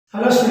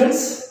Hello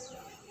students,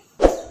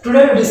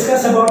 today we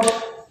discuss about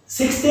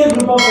 6th year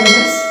group of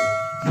elements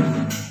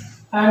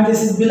and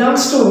this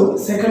belongs to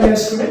second year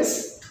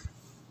students.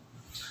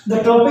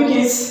 The topic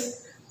is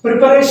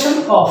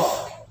preparation of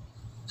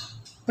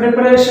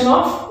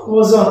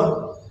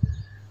ozone.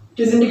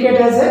 It is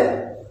indicated as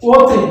a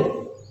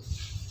O3.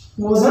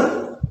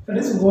 Ozone, that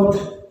is O3.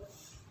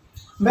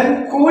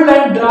 When cool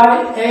and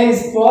dry air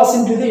is passed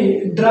into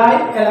the dry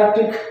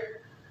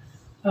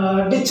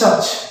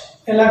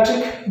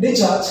electric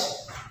discharge,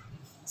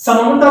 some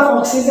amount of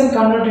oxygen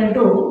converted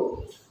into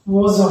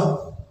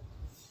ozone.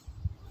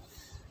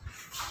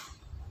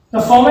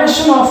 The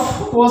formation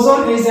of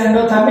ozone is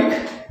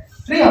endothermic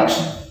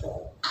reaction.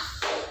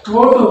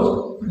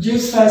 O2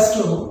 gives rise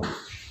to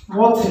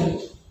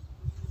O3.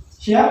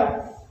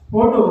 Here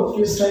O2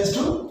 gives rise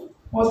to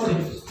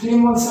O3. 3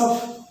 moles of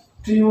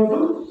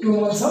 3O2, 2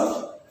 moles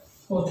of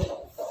O3.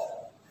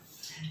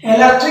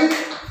 Electric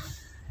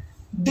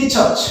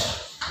discharge.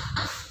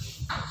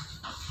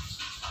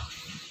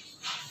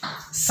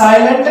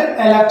 Silent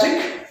electric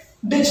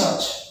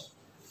discharge.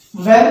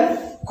 When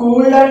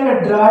cool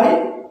and dry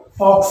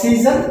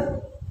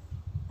oxygen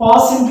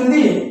pass into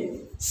the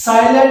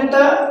silent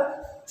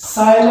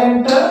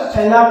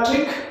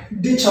electric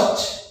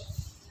discharge,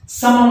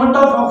 some amount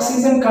of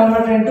oxygen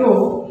converted into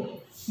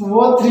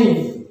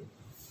O3.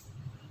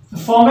 The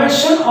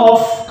formation of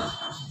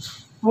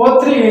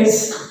O3 is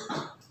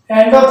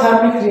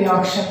endothermic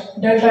reaction.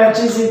 Delta H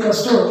is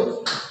equals to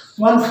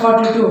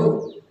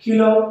 142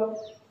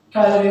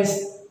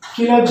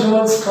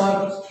 kilojoules per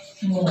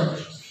mole.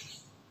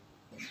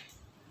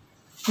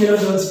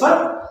 Kilojoules per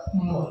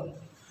mole.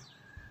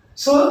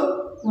 So,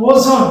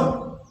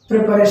 ozone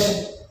preparation.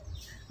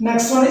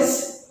 Next one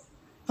is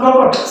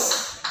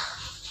properties.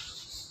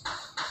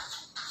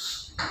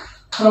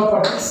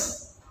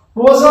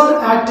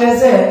 Ozone acts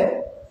as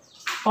a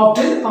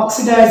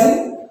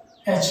oxidizing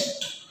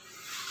agent.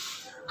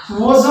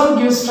 Ozone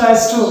gives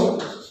rise to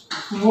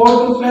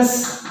O2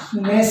 plus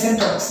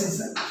nascent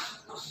oxygen.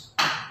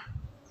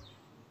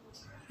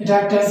 It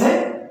acts as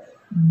a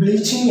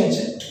bleaching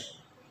agent.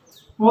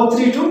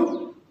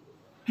 O32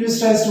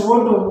 gives rise to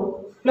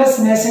O2 plus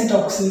nascent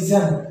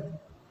oxygen.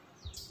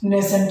 It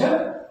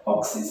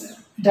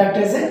acts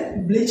as a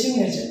bleaching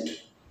agent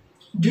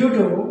due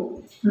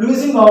to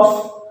losing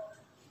of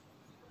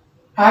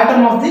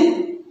atom of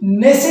the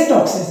nascent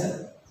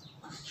oxygen.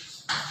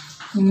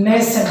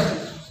 Nascent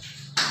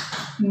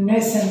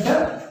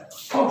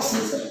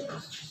oxygen.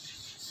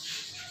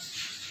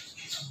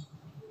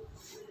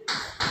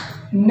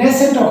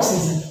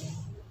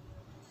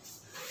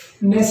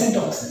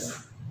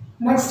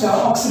 Next,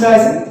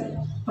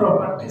 oxidizing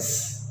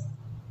properties.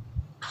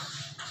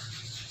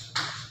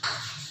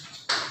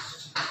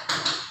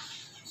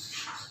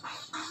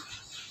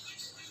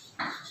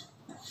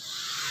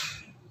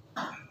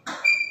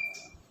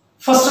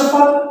 First of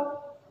all,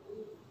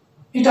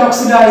 it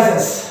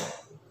oxidizes.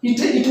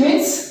 It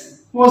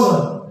means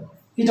ozone.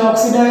 It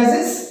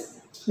oxidizes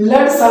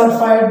lead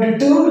sulfide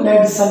to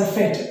lead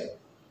sulfate.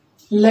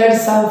 Lead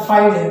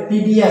sulfide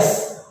PbS,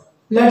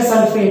 lead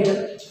sulfate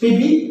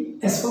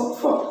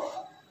PbSO4.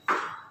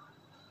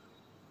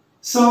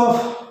 So,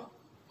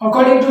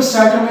 according to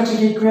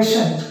stoichiometric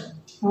equation,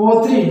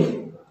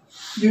 O3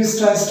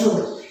 gives rise to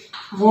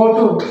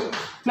O2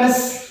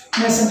 plus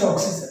nascent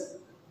oxygen.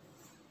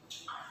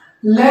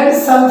 Lead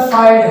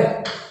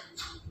sulfide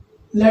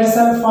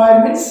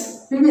means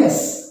PbS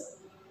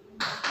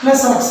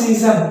plus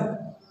oxygen,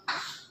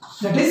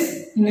 that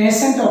is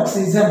nascent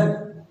oxygen,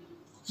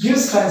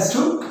 gives rise to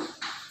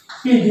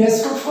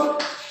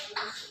PbSO4.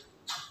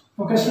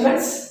 Okay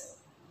students,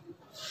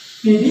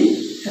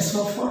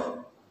 PbSO4.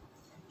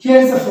 Here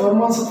is the 4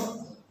 moles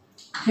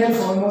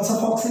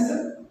of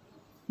oxygen,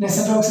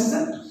 nascent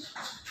oxygen,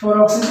 4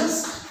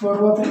 oxygens, 4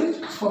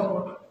 O3, 4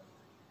 O2.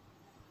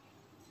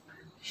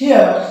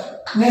 Here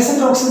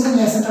nascent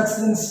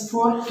oxygens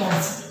 4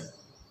 cancel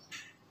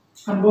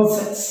on both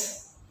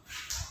sides.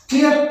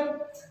 Clear?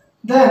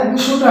 Then we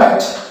should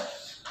write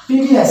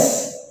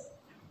PbS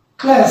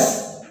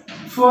plus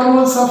 4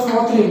 moles of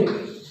O3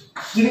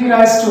 giving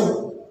rise to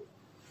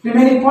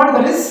remaining part,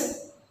 that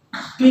is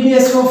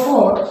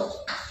PbSO4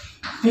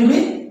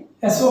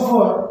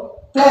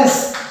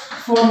 plus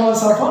 4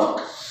 moles of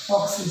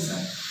oxygen.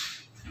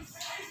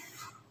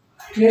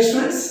 Clear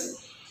students?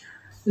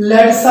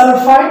 Lead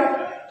sulfide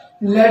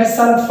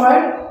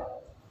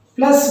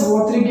plus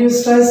O3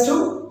 gives rise to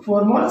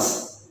 4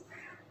 moles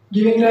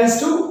giving rise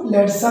to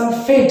lead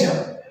sulfate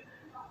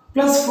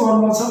plus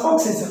 4 moles of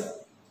oxygen.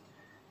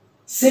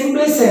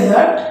 Simply say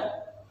that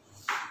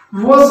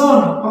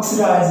ozone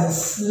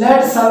oxidizes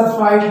lead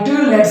sulfide to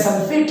lead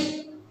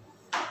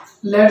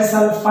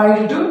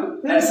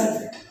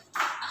sulfate.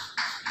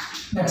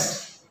 Next,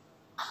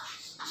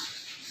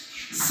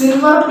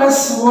 silver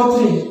plus O3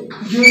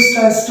 gives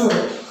rise to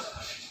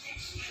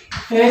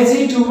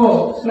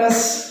Ag2O plus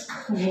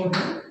O2.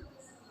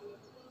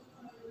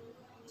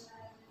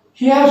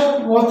 Here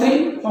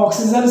O3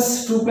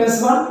 oxygens 2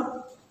 plus 1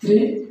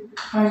 3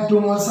 and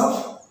 2 moles of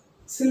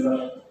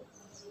silver.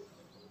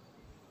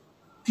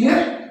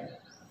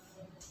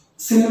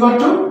 silver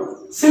to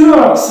silver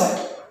oxide.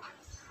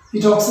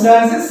 It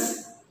oxidizes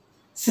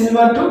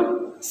silver to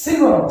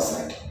silver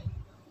oxide.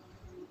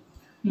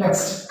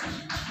 Next,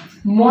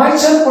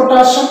 moisture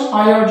potassium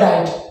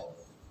iodide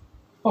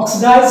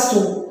oxidized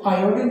to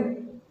iodine.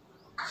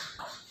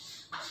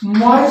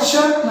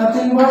 Moisture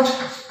nothing but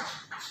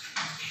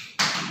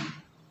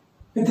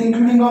with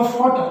including of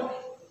water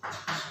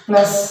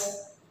plus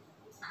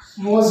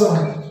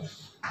ozone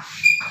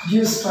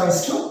gives rise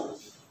to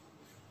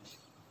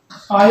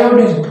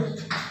iodine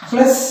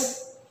plus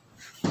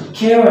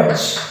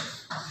KOH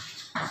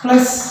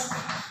plus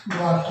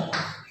water.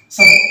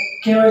 Sorry,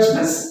 KOH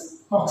plus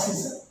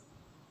oxygen.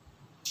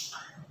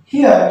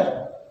 Here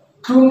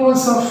 2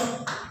 moles of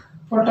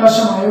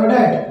potassium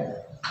iodide,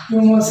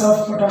 2 moles of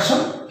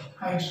potassium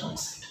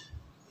hydroxide.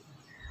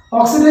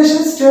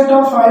 Oxidation state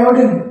of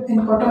iodine in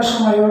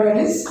potassium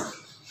iodide is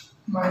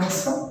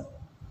 -1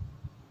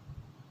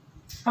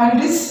 and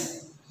it is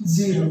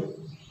 0.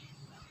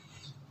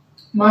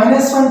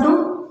 -1 to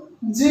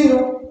 0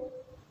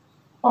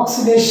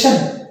 oxidation.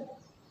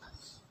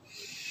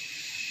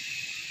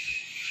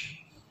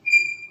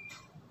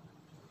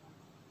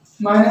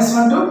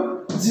 -1 to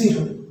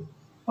 0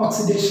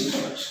 oxidation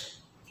reaction.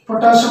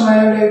 Potassium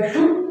iodide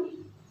to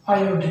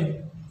iodine.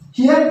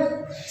 Here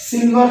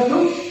silver to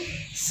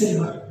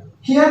silver.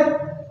 Here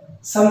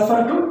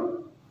sulfur to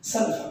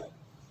sulfur.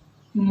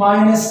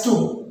 -2.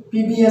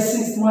 PbS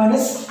is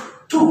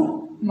 -2.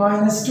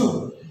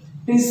 -2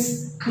 is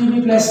Pb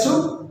plus 2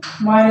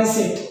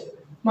 -8.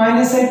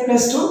 -8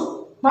 plus 2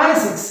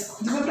 -6.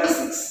 This is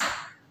 +6.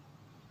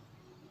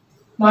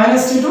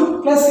 -T2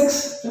 +6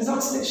 is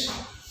oxidation.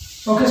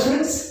 Okay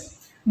students.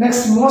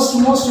 Next most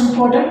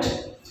important,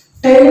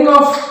 tailing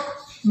of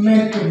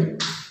mercury.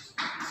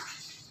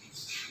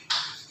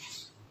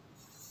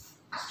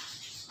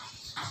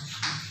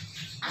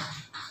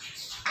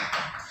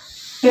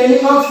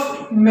 Tailing of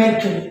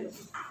mercury.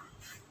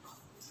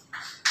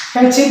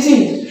 Hg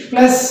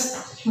plus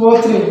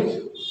O3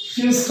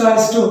 gives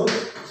rise to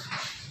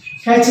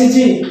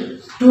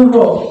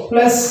Hg2O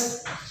plus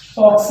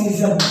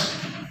oxygen.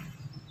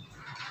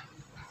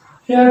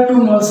 Here 2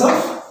 moles of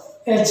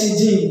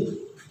Hg.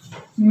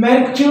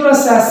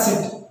 Mercurous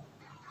acid.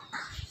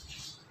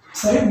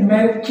 Sorry,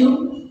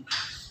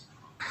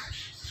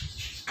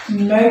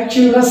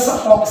 mercurous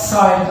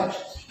oxide.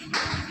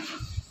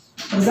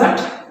 What is that?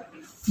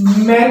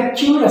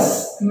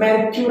 Mercurous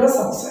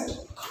oxide.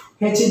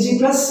 Hg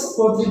plus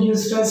O3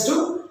 gives rise to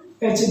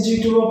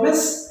Hg2O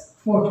plus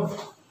O2.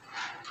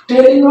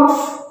 Tailing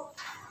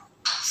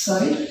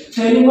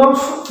of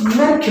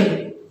mercury.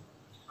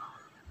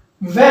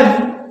 When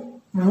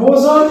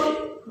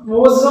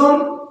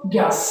ozone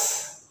gas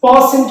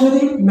pass into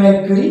the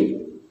mercury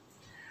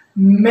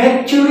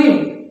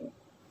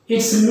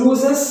it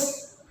loses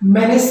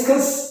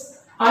meniscus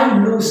and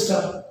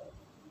luster.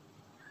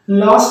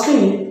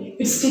 Lastly,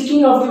 it's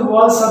sticking of the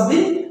walls of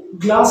the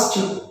glass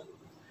tube.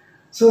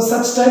 So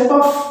such type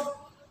of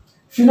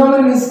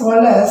phenomenon is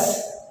called as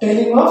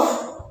tailing of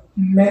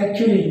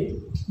mercury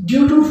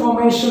due to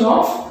formation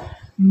of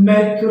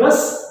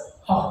mercurous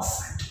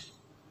oxide.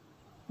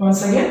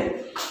 Once again,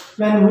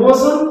 when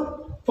ozone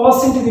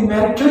passes into the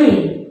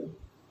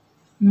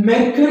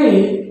mercury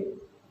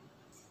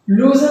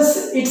loses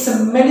its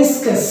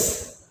meniscus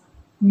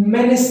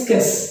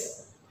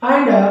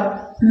and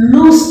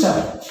luster.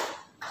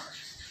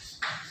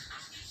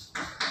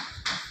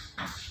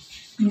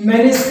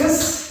 Meniscus,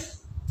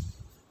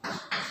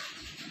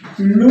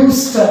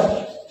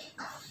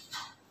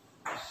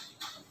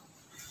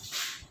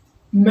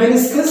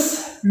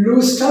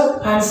 luster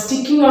and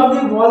sticking of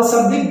the walls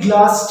of the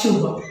glass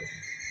tube.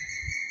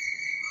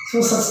 So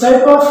such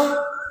type of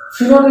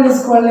phenomenon is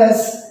called as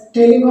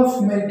tailing of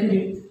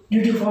mercury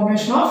due to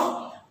formation of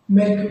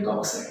mercuric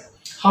oxide.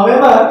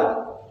 However,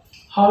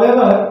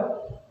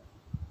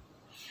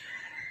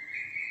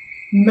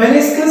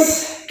 meniscus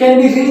can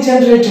be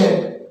regenerated.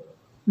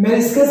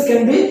 Meniscus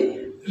can be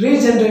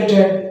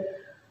regenerated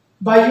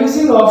by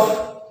using of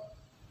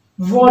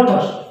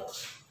water.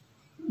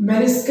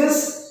 Meniscus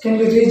can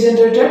be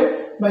regenerated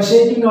by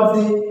shaking of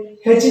the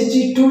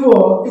Hg2O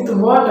with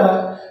water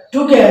to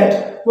get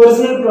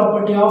original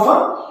property of a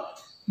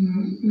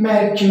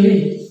mercury.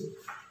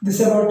 This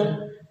is about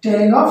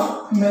tailing of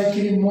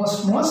mercury, most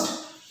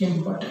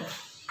important.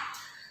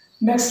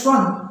 Next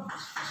one,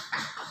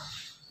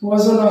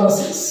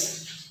 ozonolysis.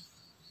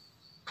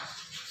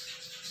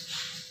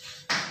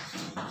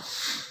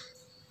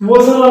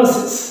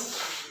 Ozonolysis.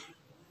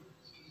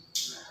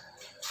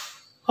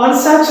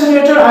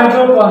 Unsaturated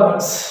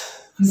hydrocarbons.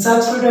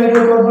 Unsaturated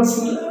hydrocarbons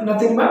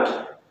nothing but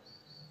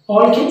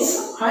alkenes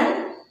and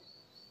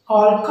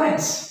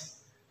alkynes.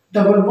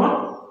 Double bond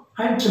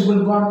and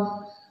triple bond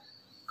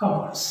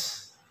compounds.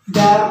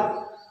 They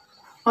are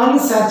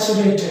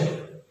unsaturated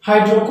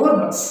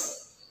hydrocarbons.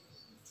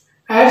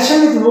 Addition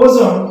with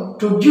ozone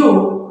to give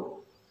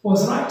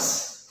ozonides.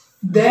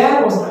 Their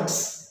ozonides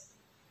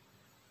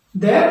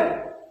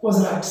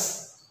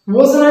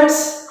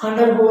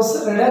undergoes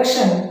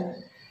reduction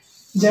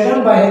Zn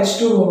by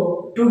H2O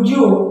to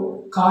give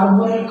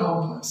carbonyl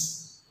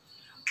compounds.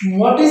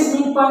 What is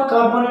meant by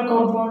carbonyl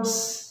compounds?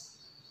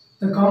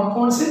 The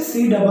compounds is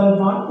C double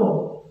bond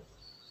O.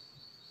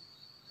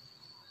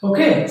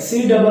 Okay,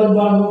 C double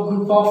bond O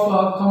group of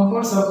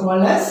compounds are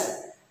called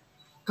as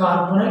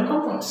carbonyl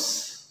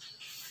compounds.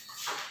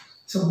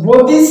 So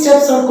both these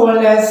steps are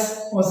called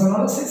as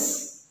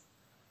ozonolysis.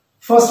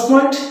 First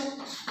point,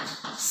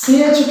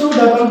 CH2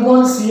 double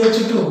bond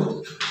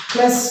CH2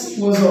 plus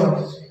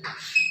ozone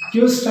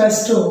gives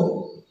rise to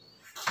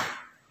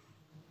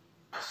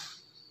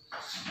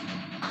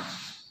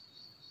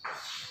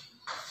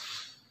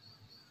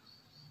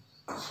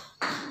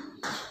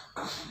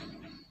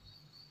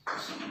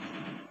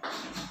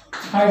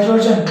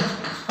hydrogen,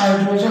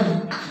 hydrogen,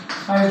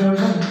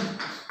 hydrogen,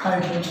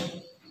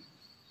 hydrogen.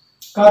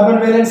 Carbon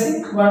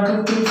valency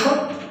 1, 2, 3,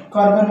 4.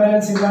 Carbon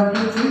valency 1,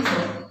 2, 3,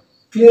 4.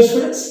 Clear,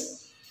 students?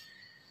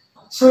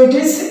 So it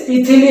is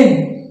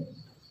ethylene.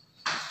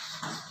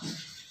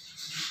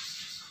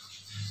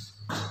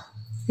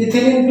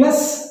 Ethylene plus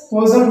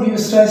ozone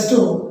gives rise to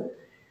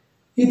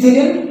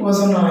ethylene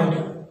ozonoid.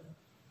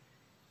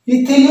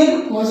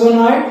 Ethylene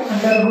ozonoid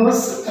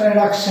undergoes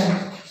reduction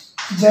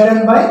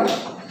Zn by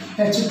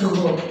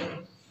H2O.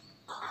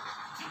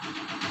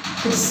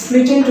 It is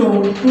split into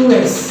two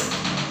ways.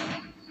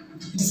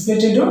 It is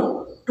split into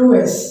two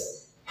ways.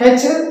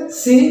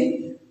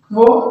 HCOH.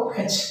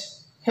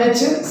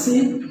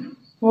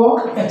 HCOH.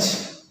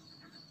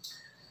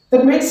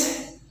 That means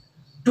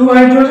two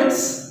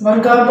hydrogens,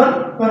 one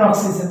carbon, one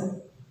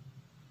oxygen.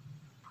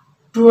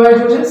 Two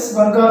hydrogens,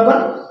 one carbon,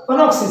 one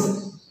oxygen.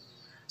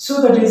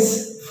 So that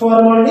is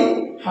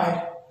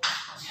formaldehyde.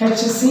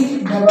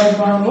 HC double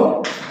bond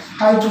O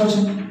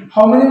hydrogen.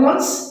 How many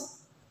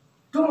moles?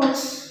 2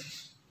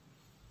 moles.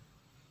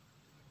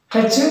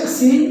 HC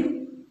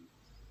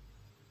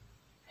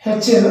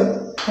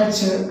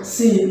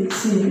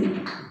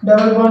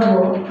double bond O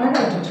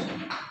hydrogen.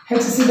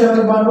 HC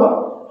double bond O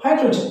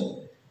hydrogen.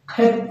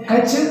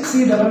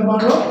 HC double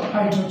bond O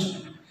hydrogen.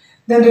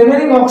 Then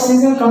remaining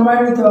oxygen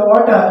combined with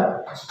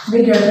water,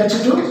 we get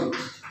H2O2.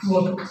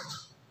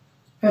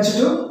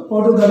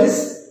 H2O2, that is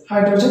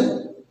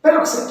hydrogen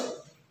peroxide.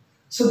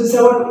 So this is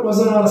about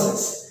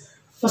ozonolysis.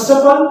 First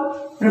of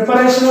all,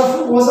 preparation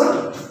of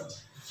ozone,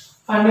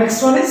 and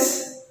next one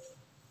is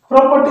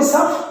properties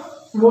of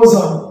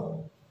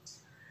ozone.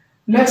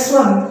 Next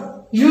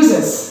one,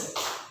 uses.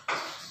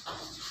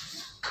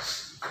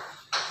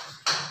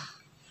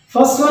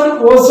 First one,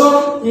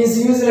 ozone is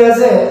used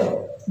as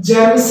a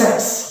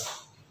germicides.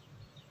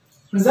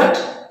 What is that?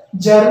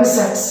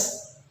 Germicides.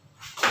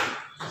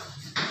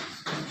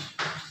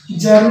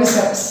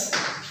 Germicides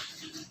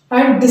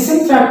and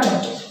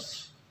disinfectant.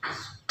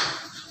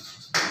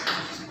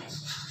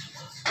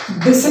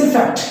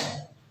 Disinfect.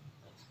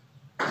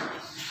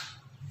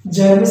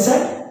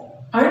 Germicide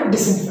and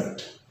disinfect.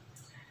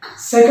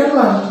 Second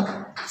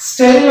one,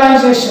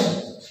 sterilization.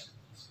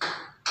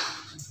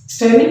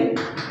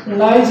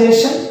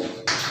 Sterilization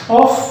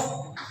of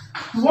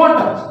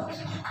water.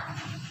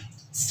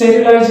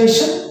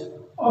 Sterilization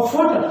of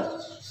water.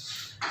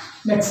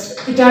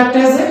 Next, it acts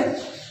as a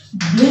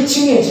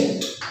bleaching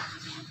agent.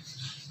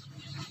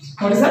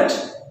 What is that?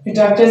 It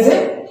acts as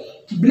a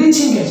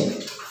bleaching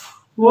agent.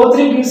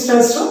 O3 gives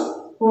rise to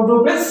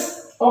O2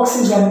 plus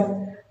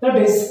oxygen, that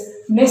is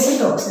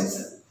nascent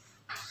oxygen.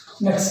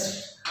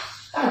 Next,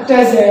 act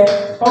as a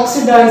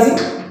oxidizing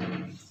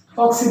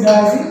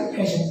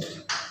agent.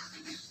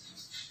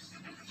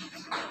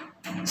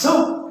 So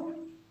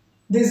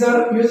these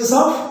are uses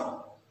of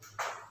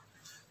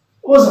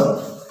ozone.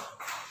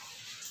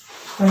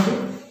 Thank you.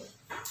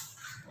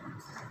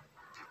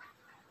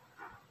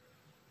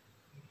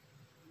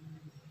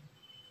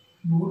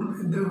 Board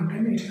with the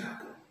internet.